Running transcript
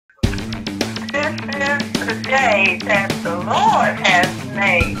the day that the Lord has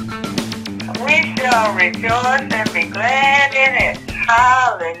made. We shall rejoice and be glad in it.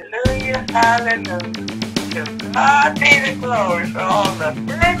 Hallelujah, hallelujah. To God be the glory for all the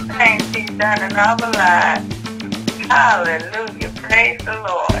good things He's done in our lives. Hallelujah, praise the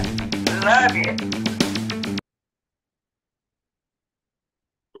Lord. Love you.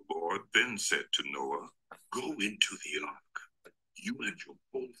 The Lord then said to Noah, "Go into the ark, you and your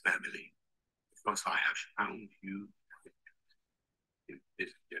whole family, because I have found you in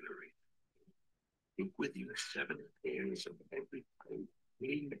this generation. Take with you 7 pairs of every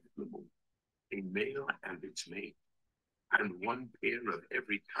kind of animal, a male and its mate, and 1 pair of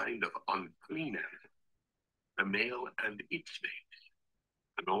every kind of unclean animal, a male and its mate,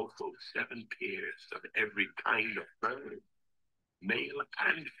 and also 7 pairs of every kind of bird, male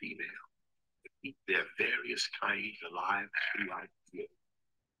and female, to keep their various kinds alive throughout the year.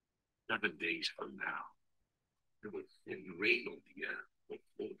 7 days from now, there will send rain on the earth for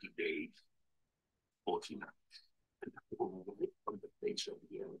 40 days, 40 nights, and I will remove it from the face of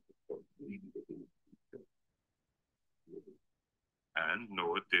the earth for 3 days. And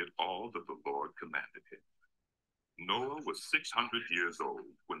Noah did all that the Lord commanded him. Noah was 600 years old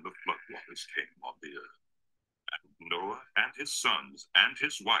when the flood waters came on the earth. And Noah and his sons and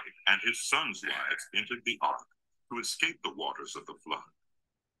his wife and his sons' wives entered the ark to escape the waters of the flood.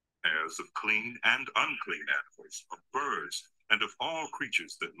 Pairs of clean and unclean animals, of birds, and of all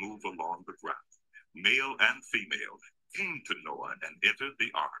creatures that move along the ground, male and female, came to Noah and entered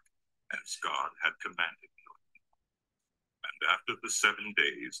the ark, as God had commanded Noah. And after the 7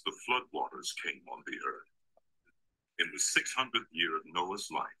 days, the flood waters came on the earth. In the 600th year of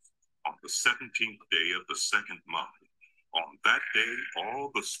Noah's life, on the 17th day of the 2nd month, on that day all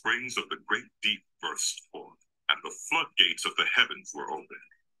the springs of the great deep burst forth, and the floodgates of the heavens were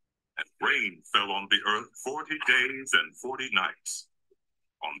opened. And rain fell on the earth 40 days and 40 nights.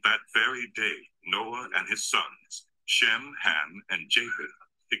 On that very day, Noah and his sons, Shem, Ham, and Japheth,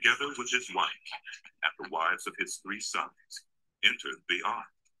 together with his wife, and the wives of his 3 sons, entered the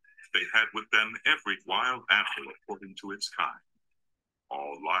ark. They had with them every wild animal according to its kind,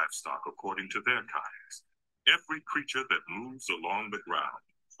 all livestock according to their kinds, every creature that moves along the ground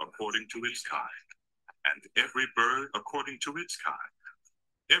according to its kind, and every bird according to its kind.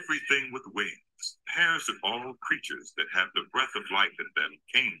 Everything with wings, pairs of all creatures that have the breath of life in them,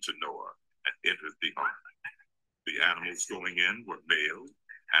 came to Noah and entered the ark. The animals going in were male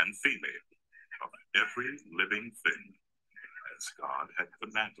and female, of every living thing, as God had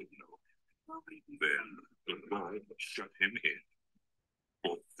commanded Noah. Then the Lord shut him in.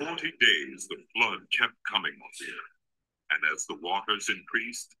 For 40 days the flood kept coming on the earth, and as the waters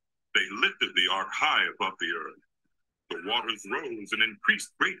increased, they lifted the ark high above the earth. The waters rose and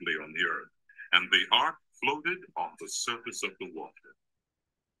increased greatly on the earth, and the ark floated on the surface of the water.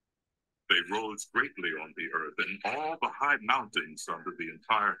 They rose greatly on the earth, and all the high mountains under the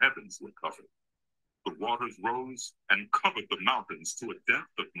entire heavens were covered. The waters rose and covered the mountains to a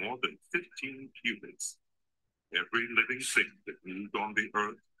depth of more than 15 cubits. Every living thing that moved on the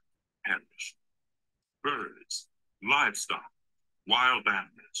earth perished. Birds, livestock, wild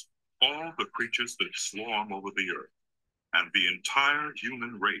animals, all the creatures that swarm over the earth, and the entire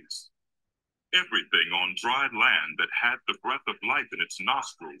human race. Everything on dry land that had the breath of life in its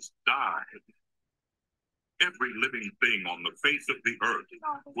nostrils died. Every living thing on the face of the earth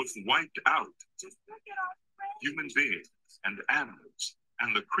was wiped out. Human beings and animals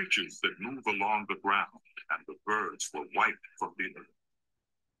and the creatures that move along the ground and the birds were wiped from the earth.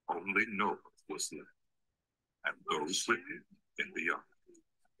 Only Noah was left, and those with him in the ark.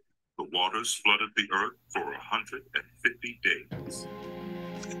 The waters flooded the earth for 150 days.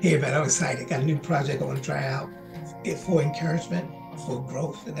 Hey everybody, I'm excited. Got a new project I want to try out for encouragement, for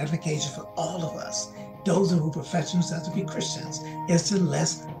growth, and edification for all of us. Those who profess themselves to be Christians. Is to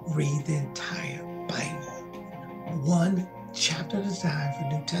let's read the entire Bible. 1 chapter at a time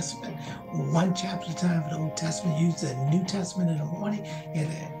for New Testament, 1 chapter at a time for the Old Testament. Use the New Testament in the morning, and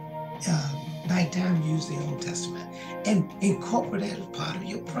at nighttime use the Old Testament. And incorporate that as part of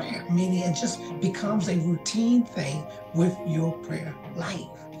your prayer, meaning it just becomes a routine thing with your prayer life.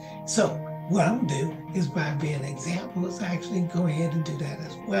 So what I'm gonna do is, by being an example, is actually go ahead and do that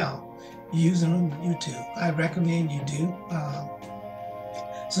as well, using on YouTube. I recommend you do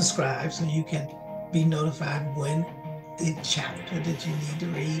subscribe so you can be notified when the chapter that you need to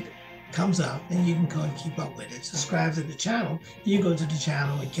read comes up, and you can go and keep up with it. Subscribe to the channel. You go to the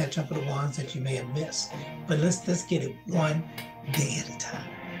channel and catch up with the ones that you may have missed. But let's get it 1 day at a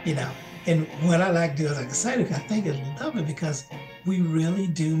time, you know. And what I like to do is, like I said, I think I love it because we really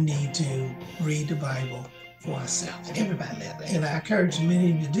do need to read the Bible for ourselves. Everybody does. And I encourage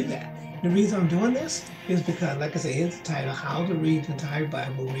many of you to do that. The reason I'm doing this is because, like I said, here's the title, How to Read the Entire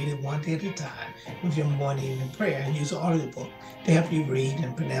Bible, Read it one day at a time with your morning evening prayer, and use an audiobook to help you read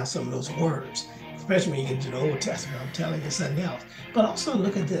and pronounce some of those words, especially when you get into the Old Testament. I'm telling you something else. But also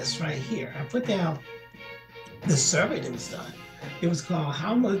look at this right here. I put down the survey that was done. It was called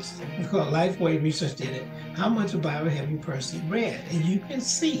Lifeway Research did it. How much of the Bible have you personally read? And you can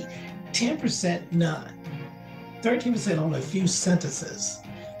see 10% none, 13% only a few sentences,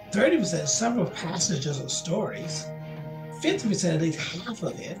 30% several passages or stories, 50% at least half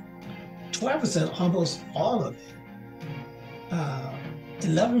of it, 12% almost all of it,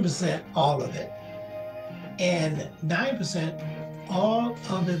 11% all of it, and 9% all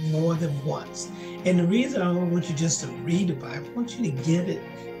of it more than once. And the reason I don't want you just to read the Bible, I want you to get it,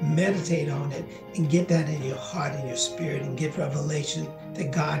 meditate on it, and get that in your heart and your spirit, and get revelation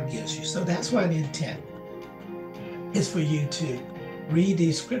that God gives you. So that's why the intent is for you to read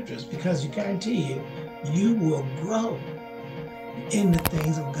these scriptures, because you guarantee you will grow in the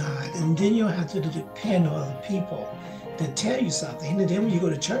things of God. And then you don't have to depend on other people to tell you something. And then when you go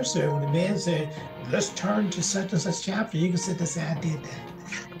to church there, when the man said, let's turn to such and such chapter, you can sit there and say, I did that.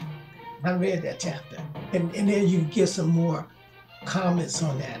 I read that chapter. And then you get some more comments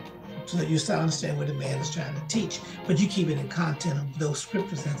on that, so that you start to understand what the man is trying to teach. But you keep it in content of those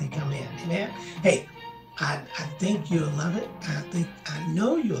scriptures as they come in. Amen? Hey, I think you'll love it. I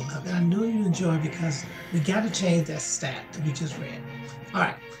know you'll love it. I know you'll enjoy it, because we got to change that stat that we just read. All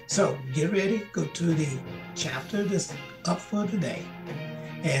right, so get ready. Go to the chapter that's up for today.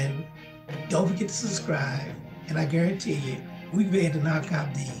 And don't forget to subscribe. And I guarantee you, we'll be able to knock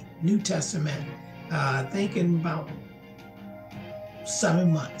out the New Testament, I think in about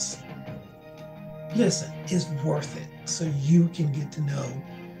 7 months. Listen, it's worth it, so you can get to know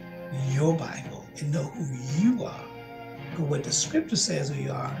your Bible and know who you are. But what the scripture says who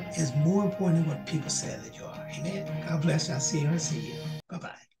you are is more important than what people say that you are. Amen. God bless you. I'll see you. I'll see you.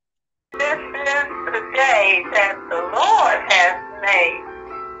 Bye-bye. This is the day that the Lord has made.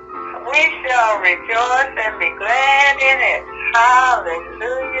 We shall rejoice and be glad in it.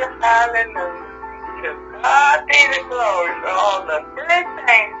 Hallelujah, hallelujah. To God be the glory for all the good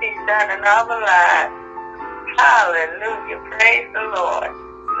things He's done in our lives. Hallelujah, praise the Lord.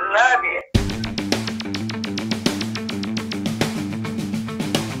 Love you.